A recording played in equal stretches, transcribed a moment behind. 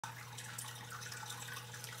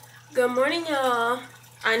Good morning, y'all.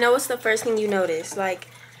 I know it's the first thing you notice.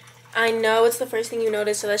 I know it's the first thing you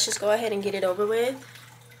notice, so let's just go ahead and get it over with.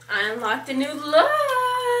 I unlocked a new look.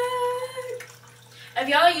 If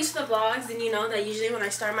y'all are used to the vlogs, then you know that usually when I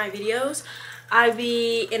start my videos, I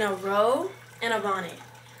be in a robe and a bonnet.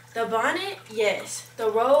 The bonnet, yes. The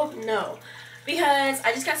robe, no. Because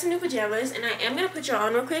I just got some new pajamas, and I am going to put y'all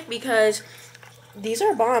on real quick because these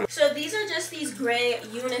are bomb. So these are just these gray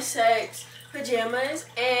unisex pajamas,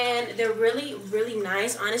 and they're really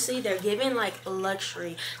nice. Honestly, they're giving like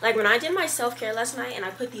luxury. Like when I did my self-care last night and I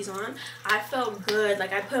put these on, I felt good.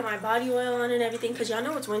 Like I put my body oil on and everything, because y'all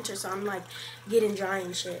know it's winter, so I'm like getting dry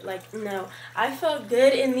and shit. Like, no, I felt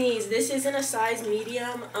good in these. This is in a size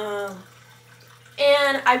medium,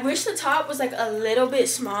 and I wish the top was like a little bit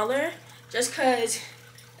smaller, just because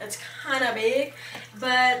it's kind of big.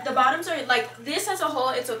 But the bottoms are like, this as a whole,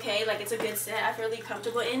 it's okay. Like, it's a good set. I feel really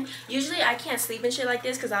comfortable in. Usually I can't sleep in shit like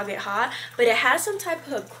this because I'll get hot, but it has some type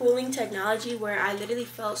of cooling technology where I literally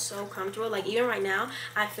felt so comfortable. Like, even right now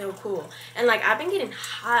I feel cool. And like, I've been getting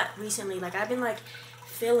hot recently. Like, I've been like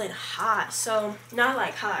feeling hot. So not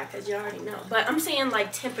like hot, because you already know, but I'm saying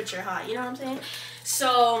like temperature hot, you know what I'm saying?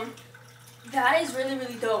 So that is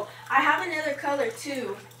really dope. I have another color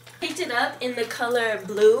too. Picked it up in the color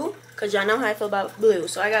blue, because y'all know how I feel about blue.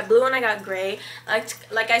 So I got blue and I got gray.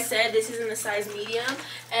 Like I said, this is in the size medium,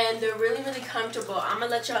 and they're really comfortable. I'm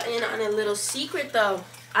gonna let y'all in on a little secret though.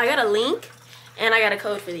 I got a link and I got a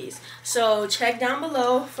code for these, so check down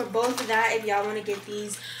below for both of that if y'all want to get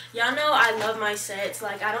these. Y'all know I love my sets.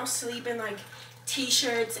 Like, I don't sleep in like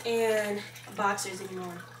t-shirts and boxers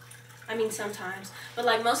anymore. I mean, sometimes, but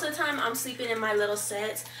like most of the time I'm sleeping in my little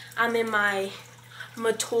sets. I'm in my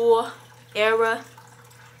mature era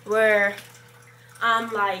where I'm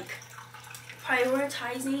like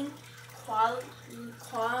prioritizing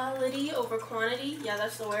quality over quantity. Yeah,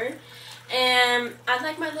 that's the word. And I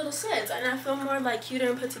like my little sets, and I feel more like cuter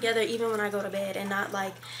and put together even when I go to bed, and not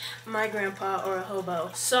like my grandpa or a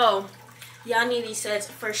hobo. So y'all need these sets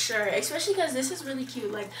for sure, especially because this is really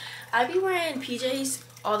cute. Like, I be wearing PJs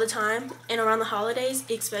all the time, and around the holidays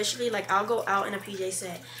especially, like I'll go out in a PJ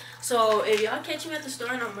set. So if y'all catch me at the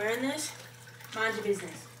store and I'm wearing this, mind your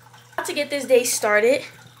business. About to get this day started,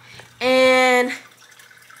 and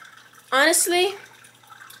honestly,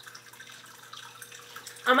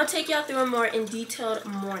 I'm gonna take y'all through a more in detailed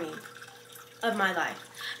morning of my life,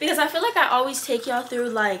 because I feel like I always take y'all through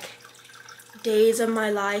like days of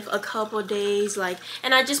my life, a couple days, like,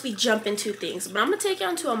 and I just be jumping to things. But I'm gonna take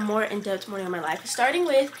y'all into a more in-depth morning of my life, starting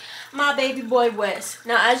with my baby boy Wes.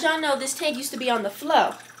 Now, as y'all know, this tank used to be on the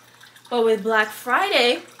flow, but with Black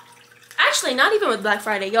Friday, actually not even with Black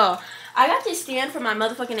Friday, y'all, I got this stand from my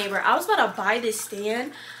motherfucking neighbor. I was about to buy this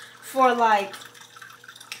stand for like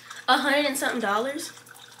 $100 and something,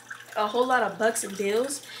 a whole lot of bucks and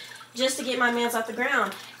bills, just to get my mans off the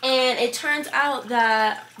ground. And it turns out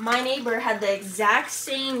that my neighbor had the exact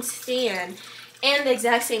same stand and the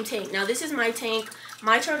exact same tank. Now, this is my tank.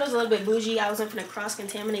 My turtle's a little bit bougie. I wasn't gonna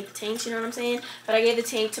cross-contaminate the tanks, you know what I'm saying? But I gave the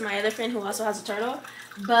tank to my other friend who also has a turtle.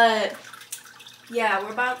 But yeah,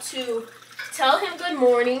 we're about to tell him good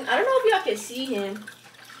morning. I don't know if y'all can see him.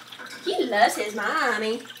 He loves his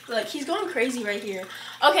mommy. Look, he's going crazy right here.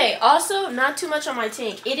 Okay, also, not too much on my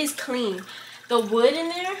tank. It is clean. The wood in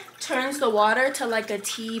there turns the water to like a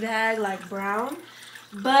tea bag, like brown.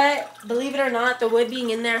 But believe it or not, the wood being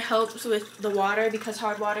in there helps with the water, because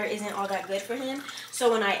hard water isn't all that good for him.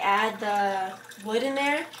 So when I add the wood in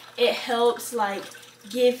there, it helps like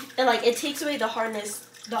it takes away the harshness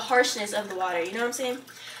of the water. You know what I'm saying?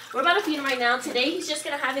 We're about to feed him right now. Today he's just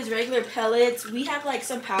gonna have his regular pellets. We have like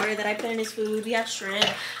some powder that I put in his food. We have shrimp.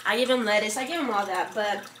 I give him lettuce. I give him all that.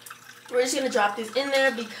 But we're just gonna drop this in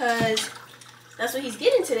there because that's what he's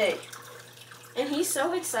getting today. And he's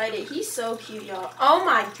so excited. He's so cute, y'all. Oh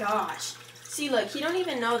my gosh. See, look, he don't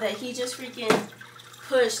even know that he just freaking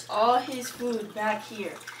pushed all his food back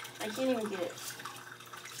here. I can't even get it.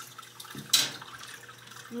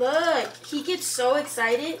 Look, he gets so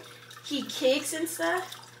excited. He kicks and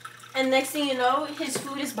stuff. And next thing you know, his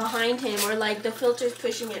food is behind him, or like the filter's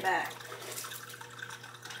pushing it back.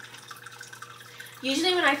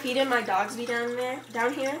 Usually when I feed him, my dogs be down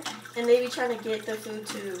here, and they be trying to get the food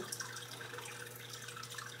too.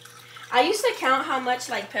 I used to count how much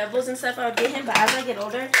like pebbles and stuff I would get him, but as I get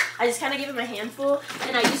older, I just kind of give him a handful,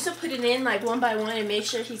 and I used to put it in like one by one and make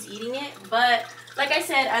sure he's eating it. But like I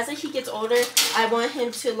said, as he gets older, I want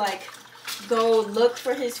him to like go look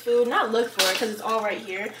for his food. Not look for it, because it's all right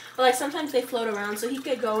here, but like sometimes they float around, so he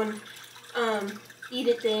could go and eat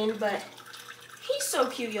it then. But he's so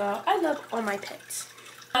cute, y'all. I love all my pets.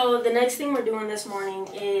 So the next thing we're doing this morning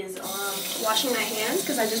is washing my hands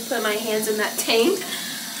because I just put my hands in that tank.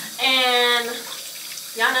 And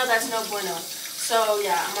y'all know that's no bueno. So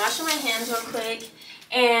yeah, I'm washing my hands real quick.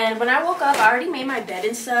 And when I woke up, I already made my bed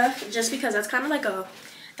and stuff just because that's kind of like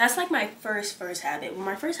that's like my first habit. Well,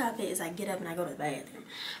 my first habit is I get up and I go to the bathroom.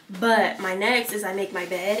 But my next is I make my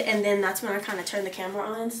bed, and then that's when I kind of turn the camera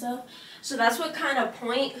on and stuff. So that's what kind of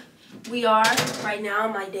point we are right now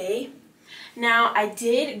in my day. Now, I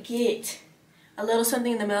did get a little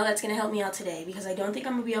something in the mail that's going to help me out today because I don't think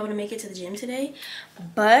I'm going to be able to make it to the gym today.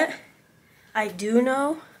 But I do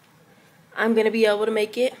know I'm going to be able to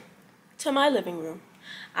make it to my living room.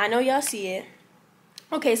 I know y'all see it.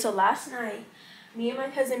 Okay, so last night, me and my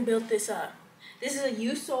cousin built this up. This is a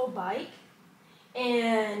Yesoul bike,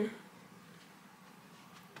 and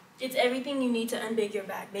it's everything you need to unbig your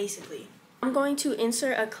back, basically. I'm going to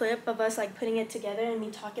insert a clip of us like putting it together and me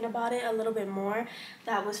talking about it a little bit more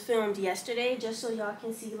that was filmed yesterday, just so y'all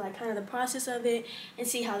can see like kind of the process of it and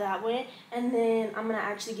see how that went. And then I'm gonna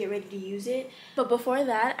actually get ready to use it. But before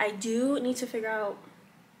that, I do need to figure out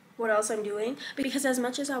what else I'm doing, because as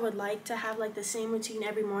much as I would like to have like the same routine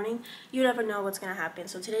every morning, you never know what's gonna happen.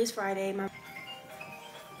 So today's Friday.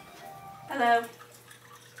 Hello.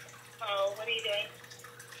 Oh, what are you doing?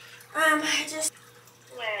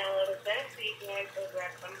 Well, it was best for you to go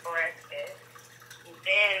grab some breakfast.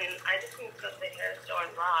 Then I just need to go to the hair store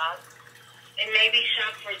and Ross, and maybe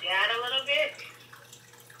shop for Dad a little bit.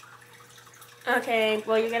 Okay,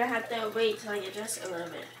 well, you're gonna have to wait till I get dressed a little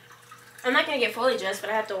bit. I'm not gonna get fully dressed,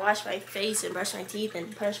 but I have to wash my face and brush my teeth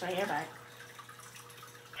and brush my hair back.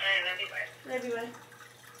 Alright, love you, bye.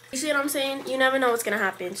 You see what I'm saying? You never know what's gonna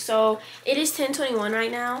happen. So it is 10:21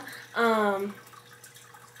 right now.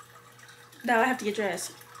 Now I have to get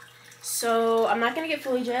dressed. So I'm not gonna get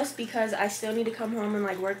fully dressed because I still need to come home and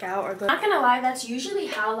like work out or go. I'm not gonna lie, that's usually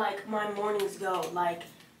how like my mornings go. Like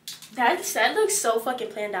that looks so fucking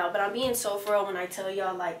planned out, but I'm being so for real when I tell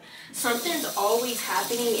y'all like something's always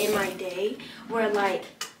happening in my day where like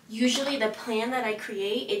usually the plan that I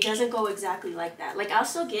create, it doesn't go exactly like that. Like I'll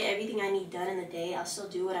still get everything I need done in the day. I'll still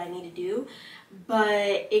do what I need to do,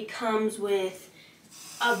 but it comes with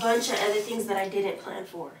a bunch of other things that I didn't plan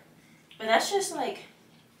for. But that's just like,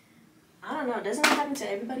 I don't know, doesn't that happen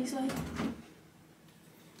to everybody's life?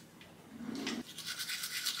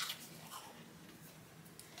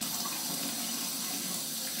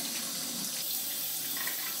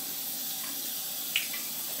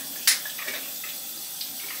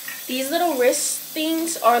 These little wrist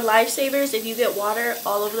things are lifesavers if you get water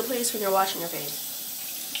all over the place when you're washing your face.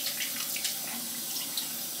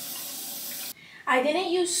 I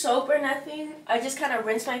didn't use soap or nothing. I just kind of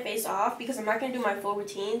rinsed my face off because I'm not going to do my full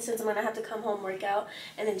routine since I'm going to have to come home, work out,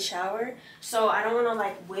 and then shower. So I don't want to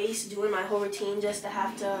like waste doing my whole routine just to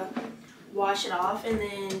have to wash it off and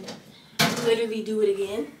then literally do it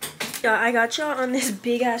again. Yeah, I got y'all on this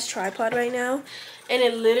big ass tripod right now, and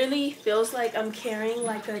it literally feels like I'm carrying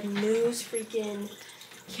like a news freaking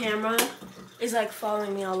camera. It's like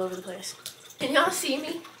following me all over the place. Can y'all see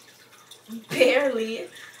me? Barely.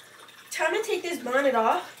 Time to take this bonnet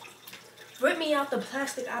off. Rip me out the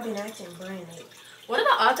plastic. I've been acting brand new. What are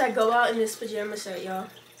the odds I go out in this pajama set, y'all?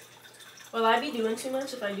 Will I be doing too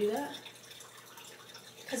much if I do that?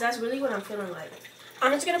 Because that's really what I'm feeling like.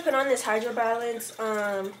 I'm just going to put on this Hydro Balance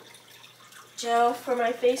gel for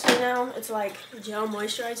my face right now. It's like gel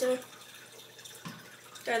moisturizer.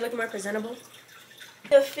 Gotta look more presentable.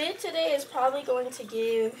 The fit today is probably going to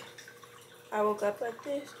give... I woke up like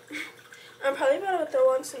this. I'm probably about to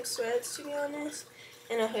throw on some sweats, to be honest,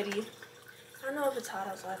 and a hoodie. I don't know if it's hot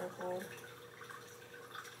outside or cold,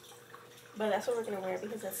 but that's what we're gonna wear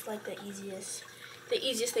because that's like the easiest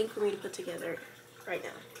thing for me to put together right now.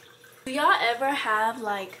 Do y'all ever have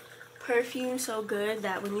like perfume so good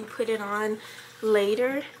that when you put it on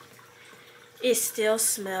later, it still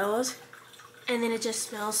smells, and then it just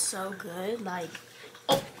smells so good? Like,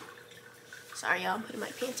 oh, sorry y'all, I'm putting my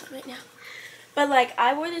pants on right now. But like,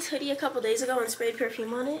 I wore this hoodie a couple days ago and sprayed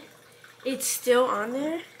perfume on it. It's still on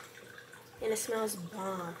there, and it smells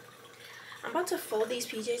bomb. I'm about to fold these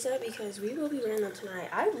PJs up because we will be wearing them tonight.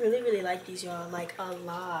 I really, really like these, y'all, like a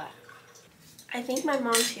lot. I think my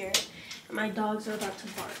mom's here, and my dogs are about to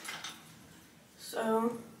bark.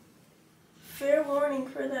 So, fair warning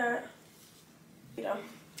for that. You know.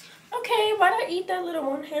 Okay, why'd I eat that little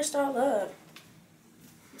one hairstyle up?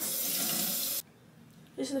 This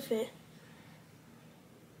is the fit.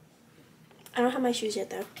 I don't have my shoes yet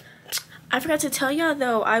though. I forgot to tell y'all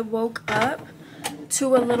though, I woke up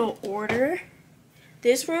to a little order.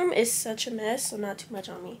 This room is such a mess, so not too much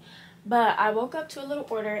on me. But I woke up to a little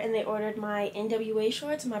order, and they ordered my NWA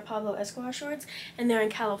shorts, my Pablo Escobar shorts, and they're in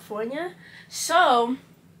California. So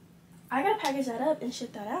I gotta package that up and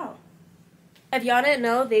ship that out. If y'all didn't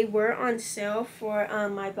know, they were on sale for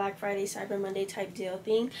my Black Friday, Cyber Monday type deal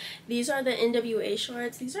thing. These are the NWA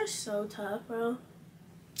shorts. These are so tough, bro.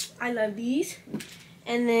 I love these.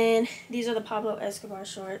 And then these are the Pablo Escobar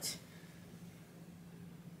shorts.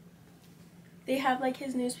 They have like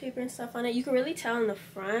his newspaper and stuff on it. You can really tell in the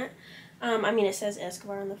front. I mean, it says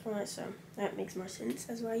Escobar on the front, so that makes more sense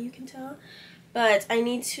as why you can tell. But I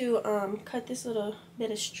need to cut this little bit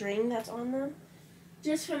of string that's on them,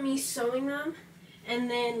 just for me sewing them. And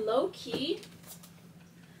then low-key,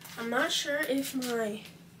 I'm not sure if my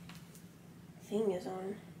thing is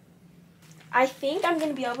on. I think I'm going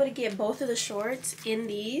to be able to get both of the shorts in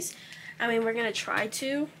these. I mean, we're going to try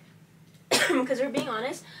to, because we're being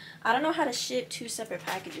honest, I don't know how to ship 2 separate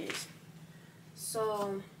packages.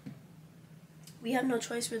 So we have no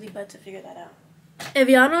choice really but to figure that out. If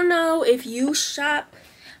y'all don't know, if you shop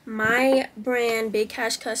my brand Big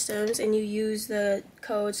Cash Customs and you use the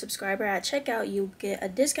code subscriber at checkout, you get a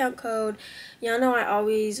discount code. Y'all know I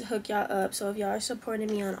always hook y'all up, so if y'all are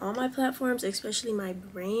supporting me on all my platforms, especially my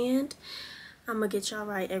brand, I'm gonna get y'all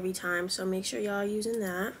right every time, so make sure y'all are using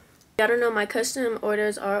that. Y'all don't know, my custom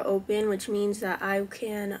orders are open, which means that I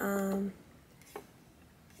can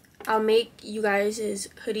I'll make you guys'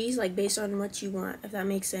 hoodies like based on what you want, if that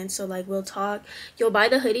makes sense. So like we'll talk, you'll buy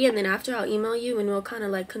the hoodie, and then after I'll email you and we'll kind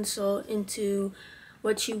of like consult into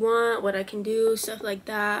what you want, what I can do, stuff like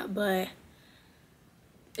that. But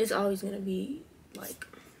it's always gonna be like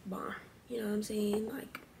bomb, you know what I'm saying?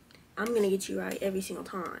 Like I'm gonna get you right every single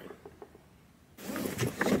time.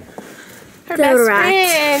 Her best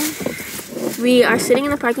friend. We are sitting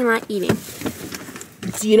in the parking lot eating.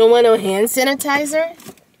 Do you don't want no hand sanitizer?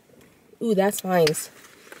 Ooh, that's fine.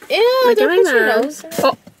 Ew, Look don't at put my your nose. nose in it.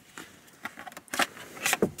 Oh.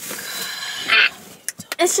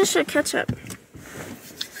 It's just your ketchup.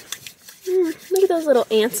 Look at those little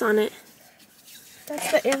ants on it.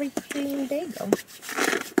 That's the everything bagel.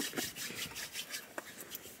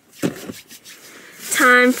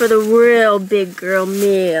 Time for the real big girl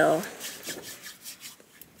meal.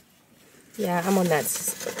 Yeah, I'm on that.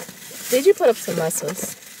 Did you put up some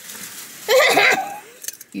muscles?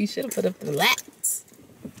 You should have put up the lats.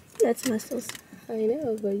 That's muscles. I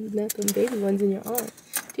know, but you not them baby ones in your arm.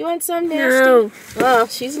 Do you want some nasty? No. Oh,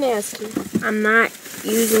 she's nasty. I'm not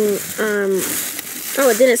using, oh,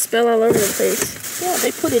 it didn't spill all over the place. Yeah,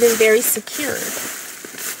 they put it in very secure.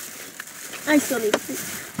 I still need to.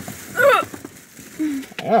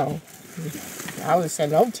 Oh. I would have said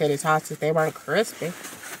no to the tots if they weren't crispy.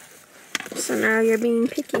 So now you're being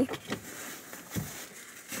picky.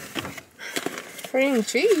 Cream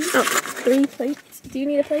cheese. Oh, 3 plates. Do you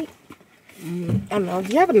need a plate? I don't know.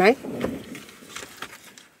 Do you have a knife?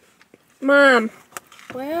 Mom.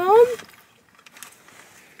 Well,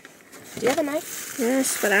 do you have a knife?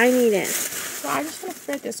 Yes, but I need it. Well, I just want to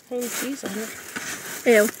spread this cream cheese on it.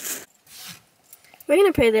 Ew. We're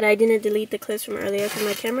going to pray that I didn't delete the clips from earlier because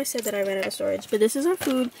my camera said that I ran out of storage. But this is our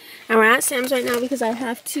food. And we're at Sam's right now because I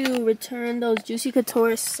have to return those Juicy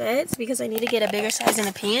Couture sets because I need to get a bigger size in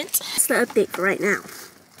the pants. That's the update for right now.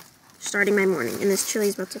 Starting my morning. And this chili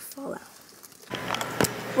is about to fall out.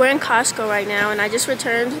 We're in Costco right now and I just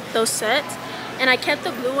returned those sets. And I kept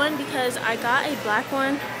the blue one because I got a black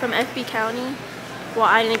one from FB County. Well,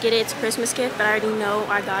 I didn't get it. It's a Christmas gift, but I already know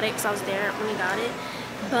I got it because I was there when I got it.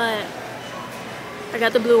 But I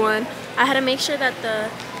got the blue one. I had to make sure that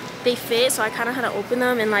they fit, so I kind of had to open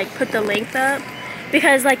them and like put the length up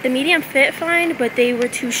because like the medium fit fine, but they were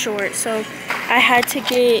too short, so I had to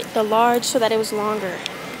get the large so that it was longer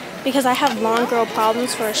because I have long girl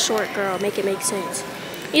problems for a short girl. Make it make sense.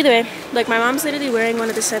 Either way, like my mom's literally wearing one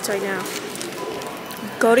of the sets right now.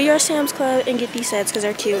 Go to your Sam's Club and get these sets because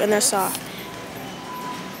they're cute and they're soft.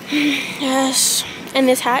 Yes. And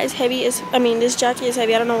this hat is heavy. This jacket is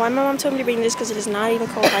heavy. I don't know why my mom told me to bring this because it is not even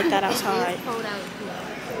cold like that outside.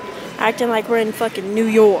 Acting like we're in fucking New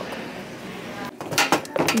York.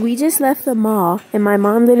 We just left the mall and my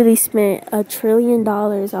mom literally spent $1 trillion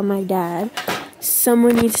on my dad.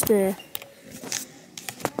 Someone needs to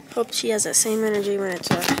hope she has that same energy when it's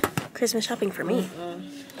Christmas shopping for me.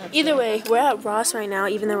 Either way, we're at Ross right now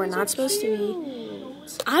even though we're not supposed to be.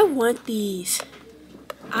 I want these.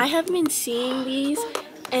 I have been seeing these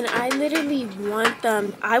and I literally want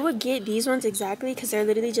them. I would get these ones exactly because they're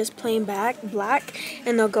literally just plain black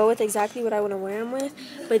and they'll go with exactly what I want to wear them with,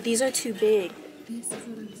 but these are too big.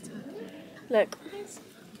 Look.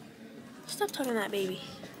 Stop talking to that baby.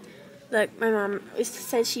 Look, my mom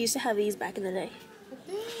said she used to have these back in the day.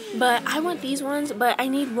 But I want these ones, but I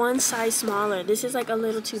need one size smaller. This is like a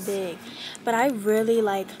little too big. But I really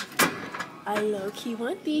like, I low-key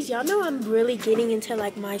want these. Y'all know I'm really getting into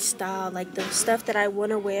like my style, like the stuff that I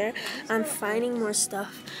want to wear. I'm finding more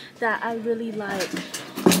stuff that I really like.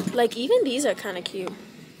 Like even these are kind of cute.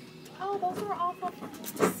 Oh, those are off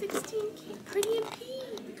of 16 Pretty and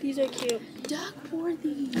Pink. These are cute. Doug wore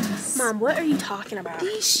these. Mom, what are you talking about?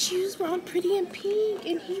 These shoes were on Pretty and Pink,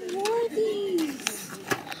 and he wore these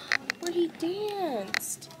where he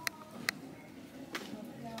danced.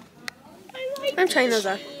 I'm trying those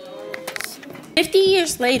on. 50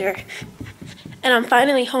 years later, and I'm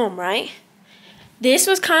finally home, right? This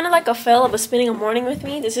was kind of like a fail of a spending a morning with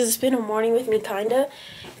me. This is a spend a morning with me, kind of.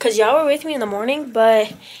 Because y'all were with me in the morning,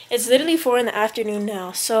 but it's literally 4 in the afternoon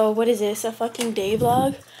now. So, what is this? A fucking day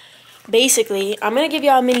vlog? Basically, I'm going to give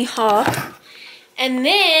y'all a mini haul. And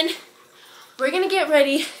then, we're going to get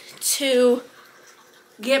ready to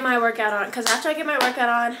get my workout on. Because after I get my workout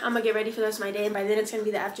on, I'm going to get ready for the rest of my day. And by then, it's going to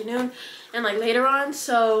be the afternoon and like later on.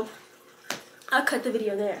 So, I'll cut the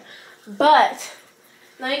video there. But,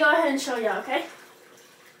 let me go ahead and show y'all, okay?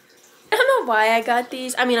 I don't know why I got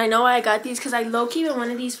these. I mean, I know why I got these because I low-key been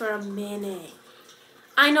wanting these for a minute.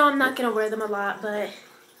 I know I'm not going to wear them a lot, but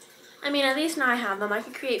I mean, at least now I have them. I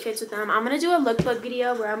can create fits with them. I'm going to do a lookbook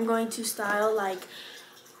video where I'm going to style like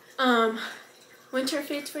winter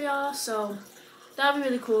fits for y'all. So that'll be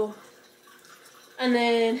really cool. And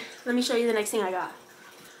then let me show you the next thing I got.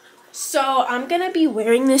 So I'm going to be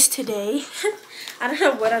wearing this today. I don't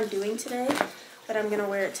know what I'm doing today, but I'm going to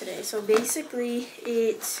wear it today. So basically,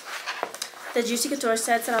 it's the Juicy Couture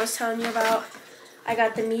sets that I was telling you about. I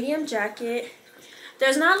got the medium jacket.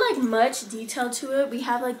 There's not like much detail to it. We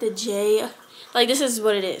have like the J, like this is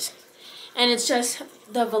what it is. And it's just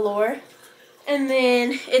the velour. And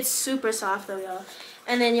then it's super soft though, y'all.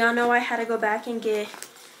 And then y'all know I had to go back and get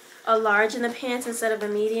a large in the pants instead of a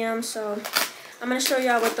medium. So I'm going to show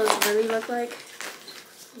y'all what those really look like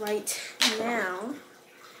right now.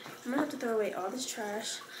 I'm going to have to throw away all this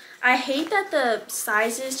trash. I hate that the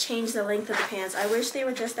sizes change the length of the pants. I wish they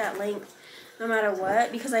were just that length no matter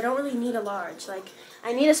what, because I don't really need a large. Like,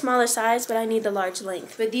 I need a smaller size, but I need the large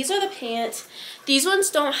length. But these are the pants. These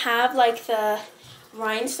ones don't have like the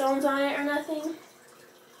rhinestones on it or nothing.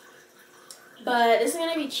 But this is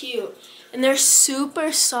going to be cute. And they're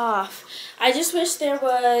super soft. I just wish there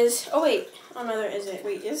was... Oh, wait. Oh, no, there isn't.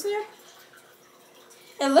 Wait, is there?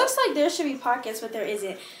 It looks like there should be pockets, but there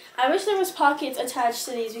isn't. I wish there was pockets attached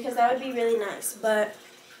to these because that would be really nice. But,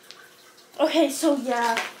 okay, so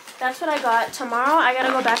yeah, that's what I got. Tomorrow, I got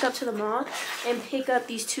to go back up to the mall and pick up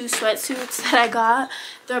these 2 sweatsuits that I got.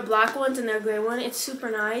 They're black ones and they're gray one. It's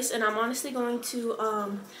super nice. And I'm honestly going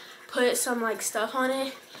to put some, like, stuff on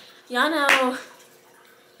it. Y'all know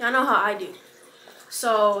how I do.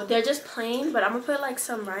 So, they're just plain, but I'm going to put, like,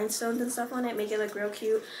 some rhinestones and stuff on it, make it look real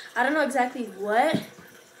cute. I don't know exactly what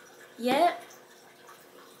yet,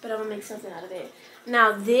 but I'm going to make something out of it.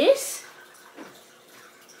 Now, these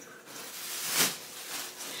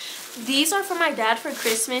are for my dad for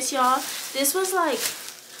Christmas, y'all. This was, like,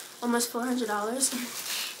 almost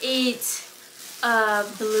 $400. It's a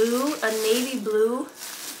navy blue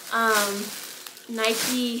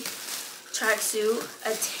Nike tracksuit,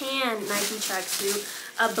 a tan Nike tracksuit,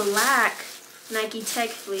 a black Nike Tech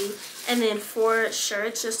Fleece, and then 4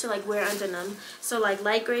 shirts just to like wear under them. So like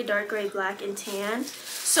light gray, dark gray, black, and tan.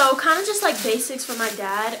 So kind of just like basics for my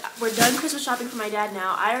dad. We're done Christmas shopping for my dad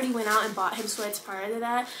now. I already went out and bought him sweats prior to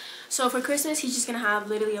that. So for Christmas, he's just going to have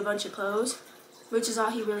literally a bunch of clothes, which is all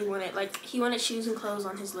he really wanted. Like he wanted shoes and clothes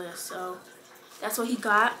on his list. So that's what he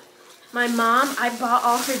got. My mom, I bought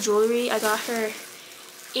all her jewelry. I got her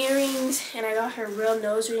earrings and I got her real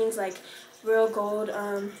nose rings, like real gold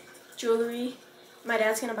jewelry. My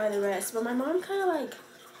dad's gonna buy the rest, but my mom kind of like,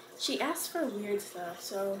 she asked for weird stuff,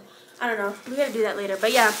 so I don't know, we gotta do that later.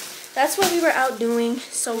 But yeah, that's what we were out doing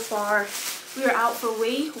so far. We were out for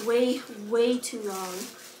way too long,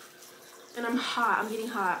 and I'm hot, I'm getting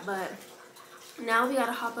hot, but now we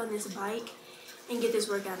gotta hop on this bike and get this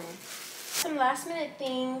workout in. Some last minute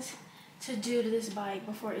things to do to this bike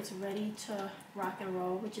before it's ready to rock and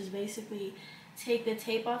roll, which is basically take the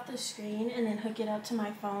tape off the screen and then hook it up to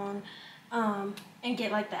my phone and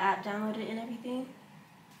get like the app downloaded and everything.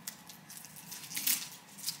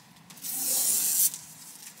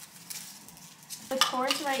 The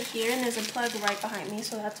cord's right here and there's a plug right behind me,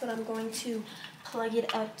 so that's what I'm going to plug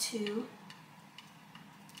it up to.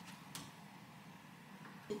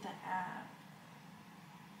 Get the app.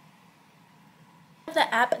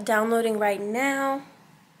 The app downloading right now,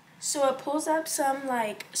 so it pulls up some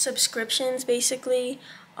like subscriptions basically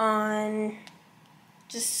on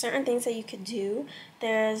just certain things that you could do.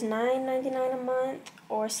 There's $9.99 a month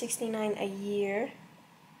or $69 a year.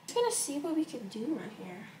 I'm just gonna see what we could do right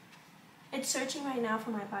here. It's searching right now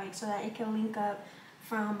for my bike so that it can link up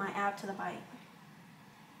from my app to the bike.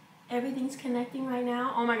 Everything's connecting right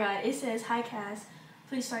now. Oh my god, it says, "Hi Cass,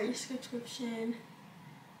 please start your subscription."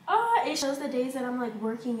 Oh, it shows the days that I'm like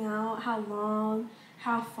working out, how long,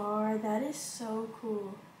 how far. That is so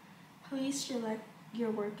cool. Please select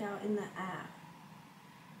your workout in the app.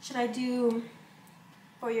 Should I do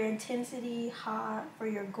for your intensity, hot, for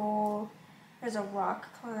your goal? There's a rock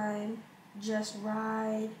climb, just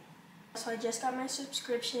ride. So I just got my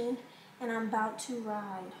subscription and I'm about to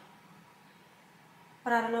ride.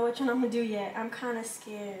 But I don't know which one I'm gonna do yet. I'm kind of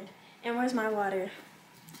scared. And where's my water?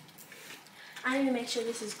 I need to make sure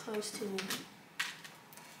this is close to me.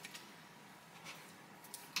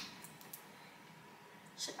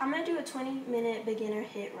 I'm gonna do a 20-minute beginner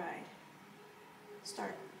hit ride.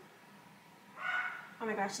 Start. Oh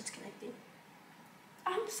my gosh, it's connecting.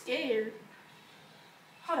 I'm scared.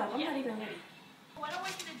 Hold on, I'm not even ready. What I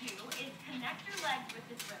want you to do is connect your legs with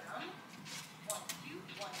this rhythm. 1, 2,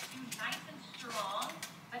 1, 2, nice and strong,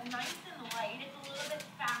 but nice and light. It's a little bit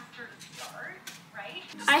faster to start, right?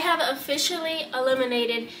 I have officially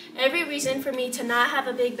eliminated every reason for me to not have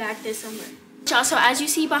a big back this summer. Also, as you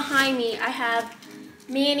see behind me, I have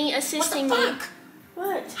Manny assisting me. What the fuck?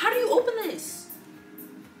 What? How do you open this?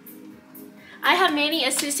 I have Manny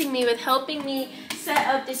assisting me with helping me set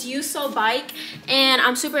up this Yesoul bike, and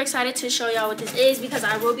I'm super excited to show y'all what this is because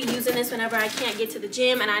I will be using this whenever I can't get to the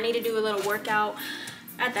gym and I need to do a little workout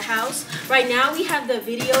at the house. Right now we have the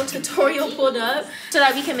video tutorial pulled up so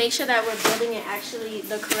that we can make sure that we're building it actually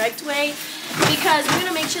the correct way, because we're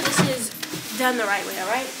gonna make sure this is done the right way. All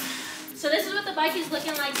right, so this is what the bike is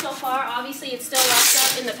looking like so far. Obviously it's still locked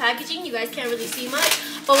up in the packaging, you guys can't really see much,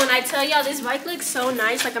 but when I tell y'all this bike looks so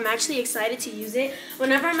nice, like I'm actually excited to use it.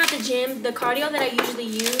 Whenever I'm at the gym, the cardio that I usually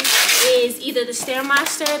use is either the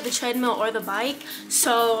Stairmaster, the treadmill, or the bike.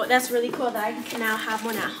 So that's really cool that I can now have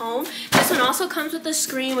one at home. This one also comes with a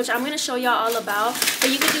screen, which I'm going to show y'all all about, but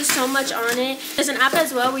you can do so much on it. There's an app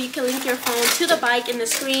as well where you can link your phone to the bike and the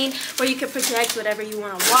screen, where you can project whatever you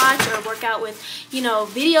want to watch or work out with, you know,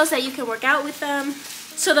 videos that you can work out with them.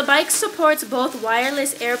 So the bike supports both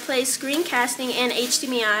wireless AirPlay screencasting and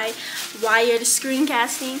HDMI wired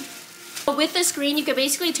screencasting. With the screen, you can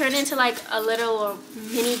basically turn it into like a little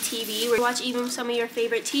mini TV where you watch even some of your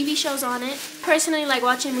favorite TV shows on it. Personally, like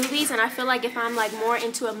watching movies, and I feel like if I'm like more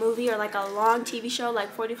into a movie or like a long TV show,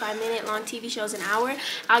 like 45-minute long TV shows an hour,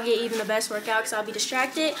 I'll get even the best workout because I'll be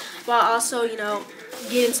distracted while also, you know,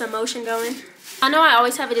 getting some motion going. I know I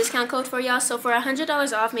always have a discount code for y'all, so for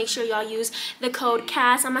 $100 off, make sure y'all use the code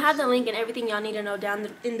CASS. I'm going to have the link and everything y'all need to know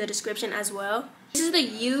down in the description as well. This is the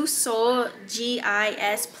Yesoul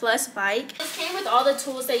GIS Plus bike. It came with all the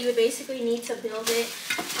tools that you would basically need to build it,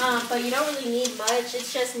 but you don't really need much.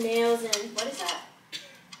 It's just nails and, what is that?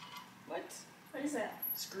 What is that?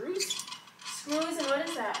 Screws? Screws, and what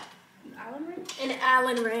is that? An Allen wrench? An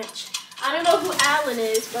Allen wrench. I don't know who Allen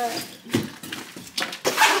is, but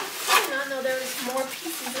I did not know there was more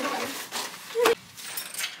pieces in here.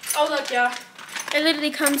 Oh, look, y'all. It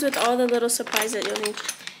literally comes with all the little supplies that you'll need.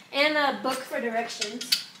 And a book for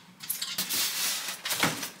directions.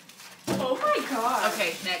 Oh my god.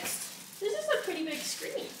 Okay, next. This is a pretty big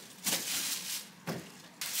screen.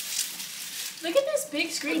 Look at this big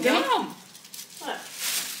screen. Damn. What?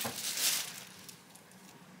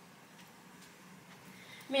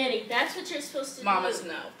 Manny, that's what you're supposed to Mamas, do.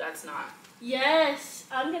 no, that's not. Yes,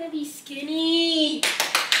 I'm gonna be skinny.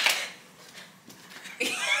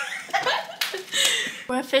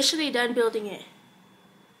 We're officially done building it.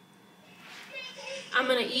 I'm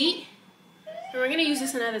gonna eat, and we're gonna use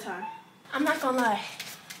this another time. I'm not gonna lie.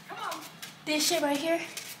 Come on. This shit right here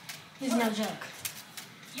is no joke.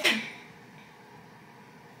 Yeah.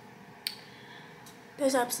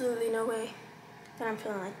 There's absolutely no way that I'm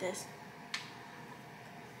feeling like this.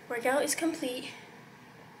 Workout is complete.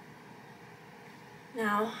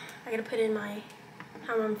 Now, I gotta put in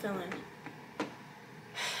how I'm feeling.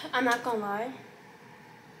 I'm not gonna lie.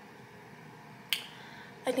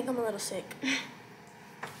 I think I'm a little sick.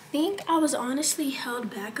 I think I was honestly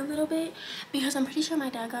held back a little bit because I'm pretty sure my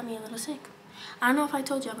dad got me a little sick. I don't know if I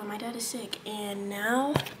told y'all, but my dad is sick, and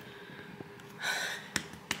now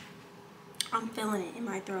I'm feeling it in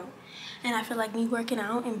my throat. And I feel like me working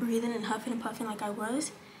out and breathing and huffing and puffing like I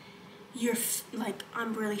was,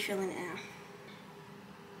 I'm really feeling it now.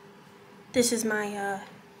 This is my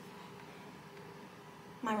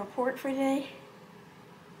my report for today.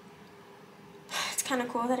 It's kind of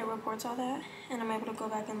cool that it reports all that, and I'm able to go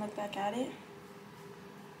back and look back at it.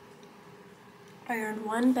 I earned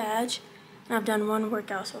 1 badge, and I've done 1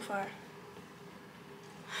 workout so far.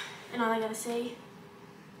 And all I gotta say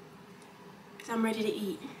is I'm ready to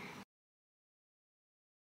eat.